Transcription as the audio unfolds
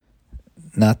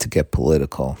not to get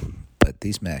political, but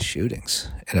these mass shootings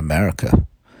in America,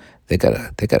 they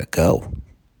gotta go.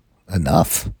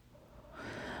 Enough.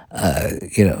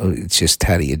 It's just,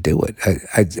 how do you do it?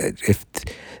 If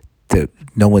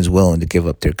no one's willing to give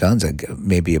up their guns,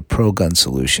 maybe a pro-gun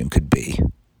solution could be.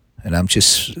 And I'm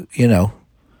just,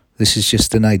 this is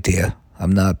just an idea.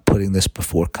 I'm not putting this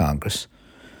before Congress.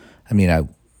 I mean,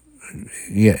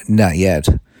 not yet.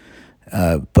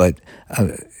 But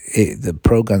the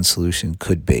pro-gun solution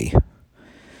could be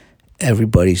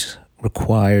everybody's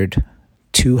required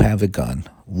to have a gun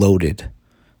loaded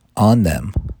on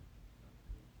them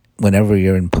whenever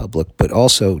you're in public, but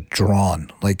also drawn,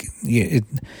 like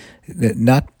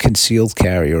not concealed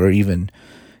carry or even,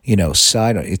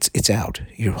 side. It's out.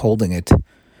 You're holding it,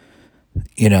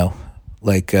 and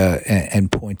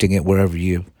pointing it wherever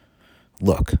you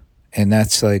look. And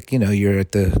that's like, you're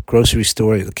at the grocery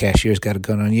store, the cashier's got a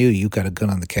gun on you, you got a gun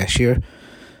on the cashier.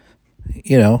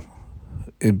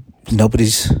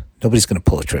 Nobody's going to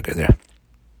pull a trigger there.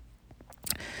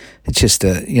 It's just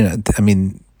it's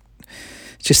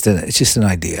just an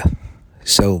idea,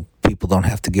 so people don't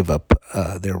have to give up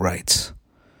their rights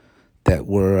that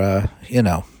were, I don't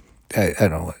know.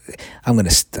 I'm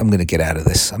gonna get out of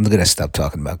this. I'm gonna stop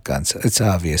talking about guns. It's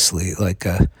obviously like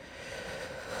a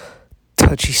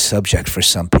touchy subject for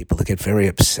some people. They get very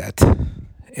upset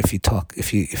if you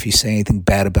say anything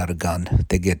bad about a gun.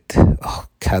 They get, oh,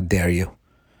 how dare you?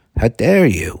 How dare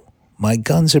you? My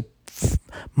guns are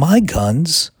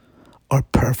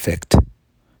perfect.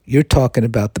 You're talking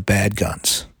about the bad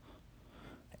guns.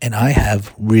 And I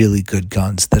have really good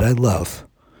guns that I love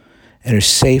and are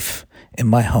safe in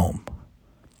my home.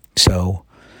 So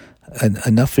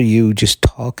enough of you just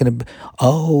talking about,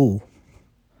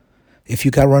 if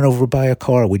you got run over by a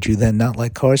car, would you then not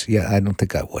like cars? Yeah, I don't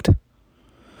think I would.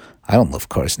 I don't love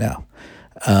cars now.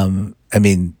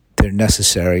 They're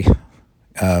necessary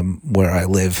where I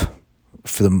live.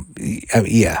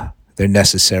 They're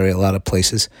necessary a lot of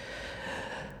places.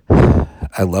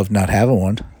 I love not having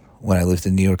one when I lived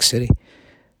in New York City.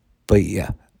 But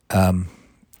I'll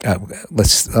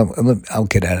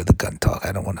get out of the gun talk.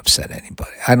 I don't want to upset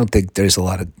anybody. I don't think there's a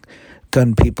lot of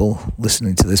gun people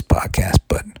listening to this podcast,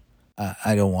 but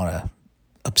I don't want to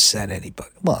upset anybody.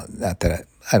 Well, not that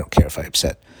I don't care if I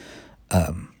upset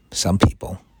some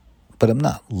people, but I'm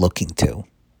not looking to.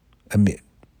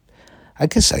 I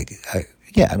guess I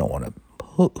don't want to.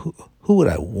 Who would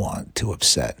I want to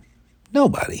upset?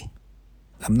 Nobody.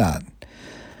 I'm not.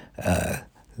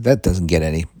 That doesn't get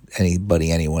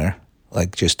anybody anywhere.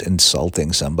 Like just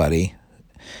insulting somebody,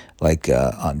 like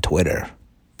on Twitter,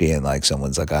 being like,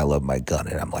 someone's like, I love my gun,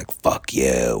 and I'm like, fuck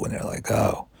you, and they're like,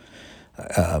 oh,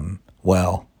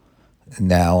 well,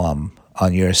 now I'm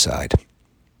on your side.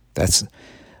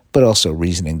 But also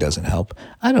reasoning doesn't help.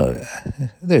 I don't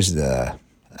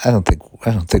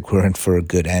think we're in for a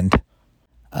good end.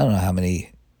 I don't know how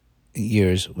many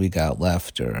years we got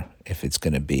left, or if it's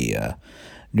going to be a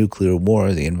nuclear war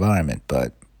or the environment,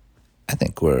 but I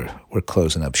think we're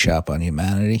closing up shop on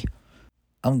humanity.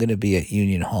 I'm going to be at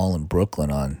Union Hall in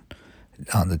Brooklyn on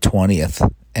the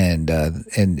 20th, and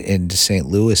in St.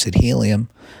 Louis at Helium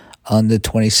on the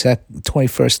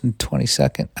 21st and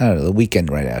 22nd. I don't know, the weekend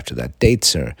right after that.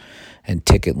 Dates and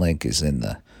ticket link is in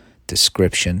the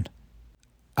description.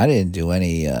 I didn't do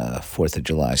any 4th of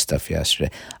July stuff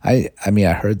yesterday. I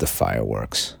heard the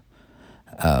fireworks.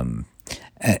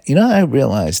 I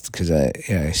realized, because I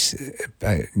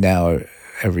now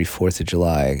every 4th of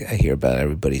July I hear about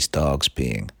everybody's dogs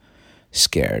being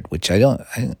scared, which I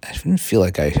didn't feel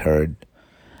like I heard.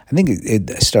 I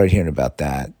think I started hearing about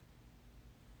that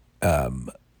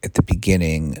at the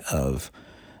beginning of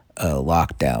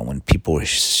lockdown, when people were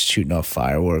shooting off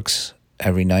fireworks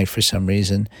every night for some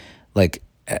reason, like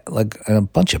in a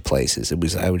bunch of places.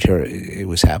 I would hear it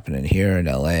was happening here in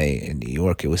LA, in New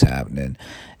York it was happening,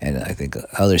 and I think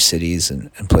other cities and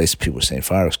places people were saying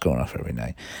fireworks going off every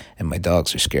night, and my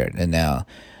dogs are scared. And now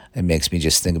it makes me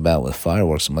just think about with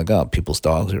fireworks. I'm like, oh, people's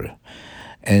dogs are,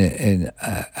 and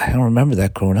I don't remember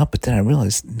that growing up, but then I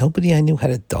realized nobody I knew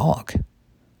had a dog.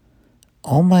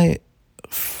 All the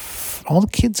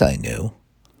kids I knew,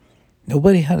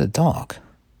 nobody had a dog,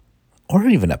 or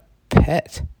even a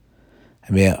pet.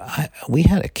 We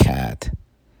had a cat,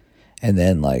 and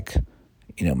then my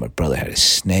brother had a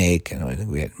snake, and I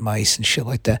think we had mice and shit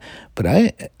like that. But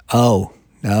my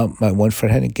one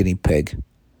friend had a guinea pig,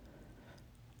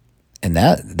 and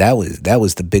that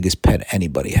was the biggest pet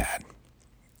anybody had.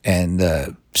 And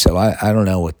so I don't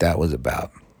know what that was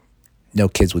about. No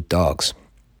kids with dogs.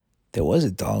 There was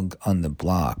a dog on the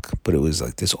block, but it was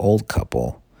like this old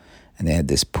couple, and they had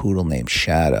this poodle named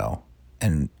Shadow,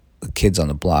 and the kids on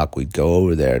the block, we'd go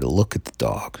over there to look at the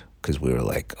dog because we were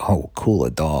like, oh, cool,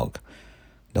 a dog.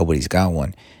 Nobody's got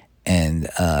one. And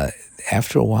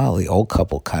after a while, the old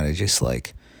couple kind of just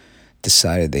like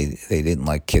decided they didn't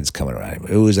like kids coming around.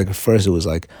 It was like, at first it was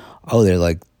like, oh, they're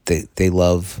like, they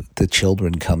love the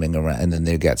children coming around. And then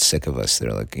they got sick of us.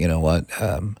 They're like, you know what?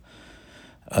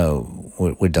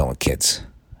 We're done with kids.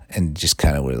 And just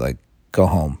kind of were like, go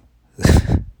home.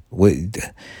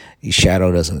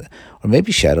 Shadow doesn't, or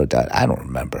maybe Shadow died. I don't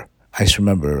remember. I just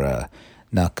remember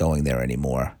not going there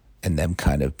anymore, and them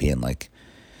kind of being like,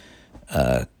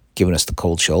 giving us the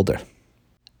cold shoulder.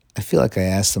 I feel like I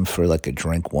asked them for like a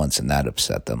drink once, and that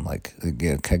upset them. Like,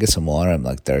 can I get some water? I'm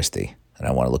like thirsty, and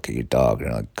I want to look at your dog.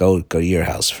 And they're like, go to your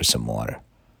house for some water.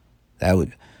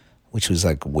 Which was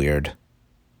like weird.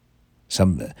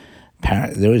 There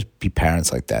would be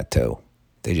parents like that too.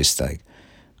 They just like,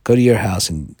 go to your house,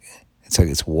 and it's like,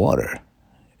 it's water.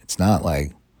 It's not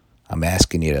like I'm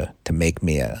asking you to make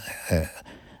me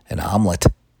an omelet.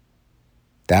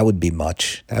 That would be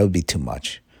much. That would be too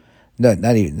much. No,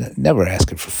 not even, never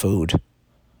asking for food,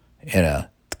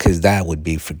 because that would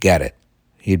be, forget it.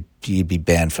 You'd be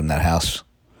banned from that house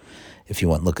if you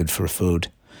went looking for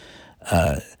food.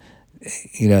 There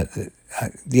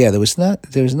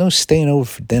was no staying over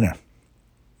for dinner.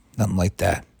 Nothing like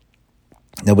that.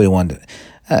 Nobody wanted to.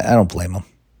 I don't blame them.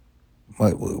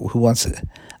 Who wants it?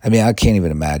 I mean, I can't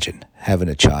even imagine having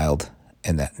a child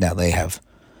and that now they have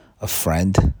a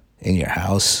friend in your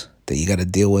house that you got to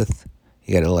deal with.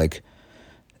 You got to like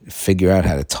figure out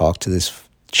how to talk to this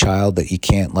child that you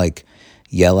can't like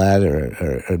yell at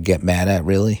or get mad at,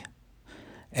 really.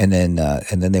 And then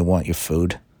they want your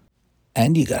food,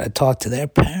 and you got to talk to their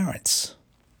parents.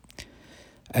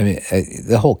 I mean,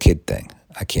 the whole kid thing,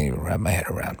 I can't even wrap my head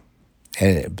around.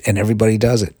 And everybody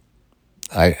does it.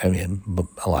 I mean,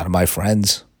 a lot of my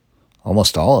friends,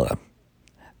 almost all of them,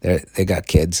 they got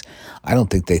kids. I don't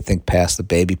think they think past the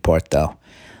baby part, though.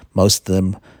 Most of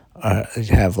them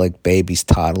have like babies,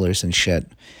 toddlers, and shit,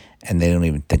 and they don't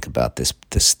even think about this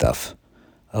stuff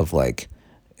of like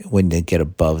when they get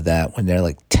above that, when they're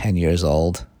like 10 years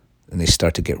old, and they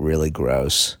start to get really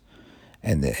gross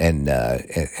and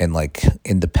like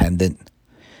independent.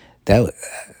 That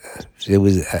it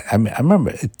was. I remember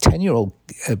a 10-year-old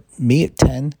me at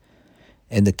 10,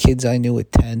 and the kids I knew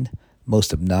at 10.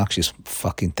 Most obnoxious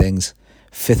fucking things.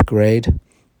 5th grade.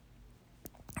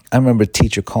 I remember a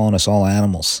teacher calling us all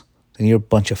animals, and you're a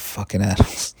bunch of fucking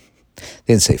animals. They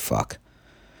didn't say fuck,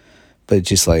 but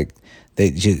just like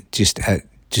they just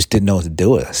didn't know what to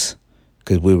do with us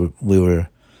because we were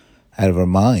out of our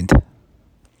mind.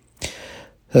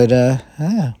 But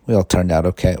we all turned out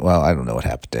okay. Well, I don't know what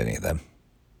happened to any of them.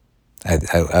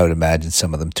 I would imagine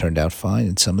some of them turned out fine,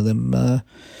 and some of them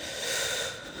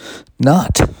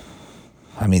not.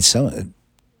 I mean,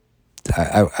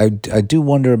 I do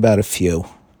wonder about a few,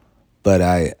 but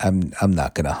I'm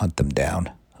not going to hunt them down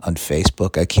on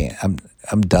Facebook. I can't.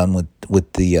 I'm done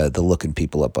with the looking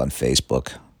people up on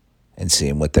Facebook and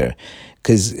seeing what they're,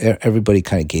 because everybody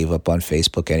kind of gave up on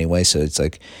Facebook anyway. So it's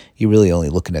like you're really only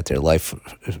looking at their life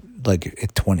like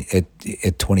at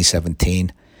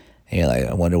 2017, and you're like,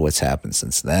 I wonder what's happened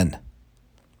since then.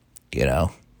 You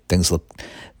know, things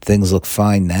look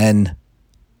fine then.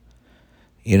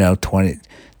 You know,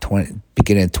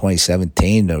 beginning of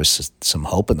 2017, there was some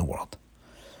hope in the world.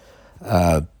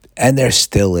 And there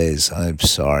still is. I'm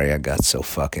sorry I got so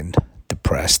fucking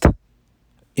depressed.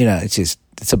 You know, it's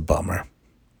a bummer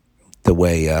the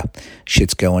way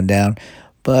shit's going down.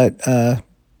 But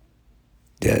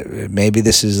maybe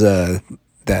this is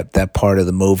that part of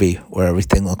the movie where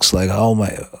everything looks like, oh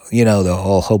my, you know, the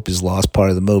whole hope is lost part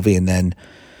of the movie, and then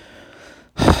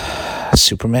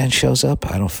Superman shows up.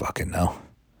 I don't fucking know.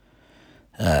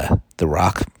 The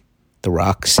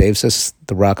Rock saves us.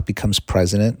 The Rock becomes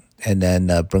president, and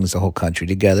then brings the whole country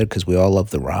together because we all love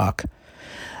The Rock.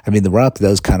 I mean, The Rock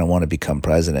does kind of want to become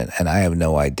president, and I have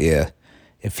no idea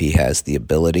if he has the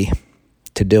ability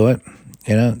to do it.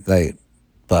 You know, like,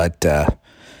 but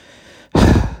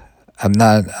I'm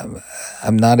not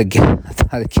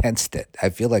against it. I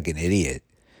feel like an idiot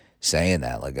saying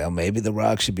that. Like, oh, maybe The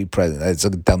Rock should be president. That's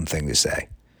a dumb thing to say,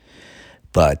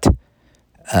 but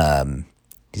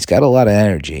he's got a lot of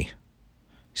energy.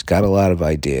 He's got a lot of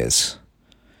ideas,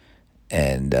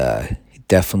 and he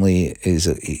definitely is.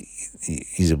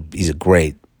 He's a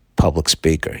great public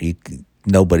speaker.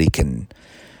 Nobody's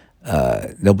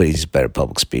a better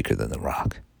public speaker than The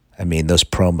Rock. I mean, those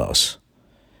promos,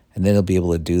 and then he'll be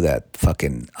able to do that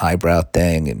fucking eyebrow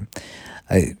thing. And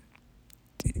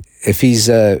if he's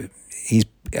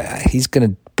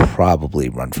gonna probably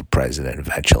run for president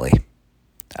eventually.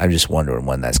 I'm just wondering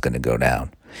when that's going to go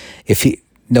down.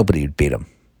 Nobody would beat him.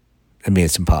 I mean,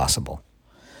 it's impossible.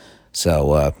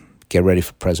 So get ready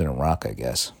for President Rock, I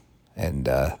guess. And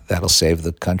that'll save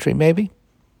the country, maybe?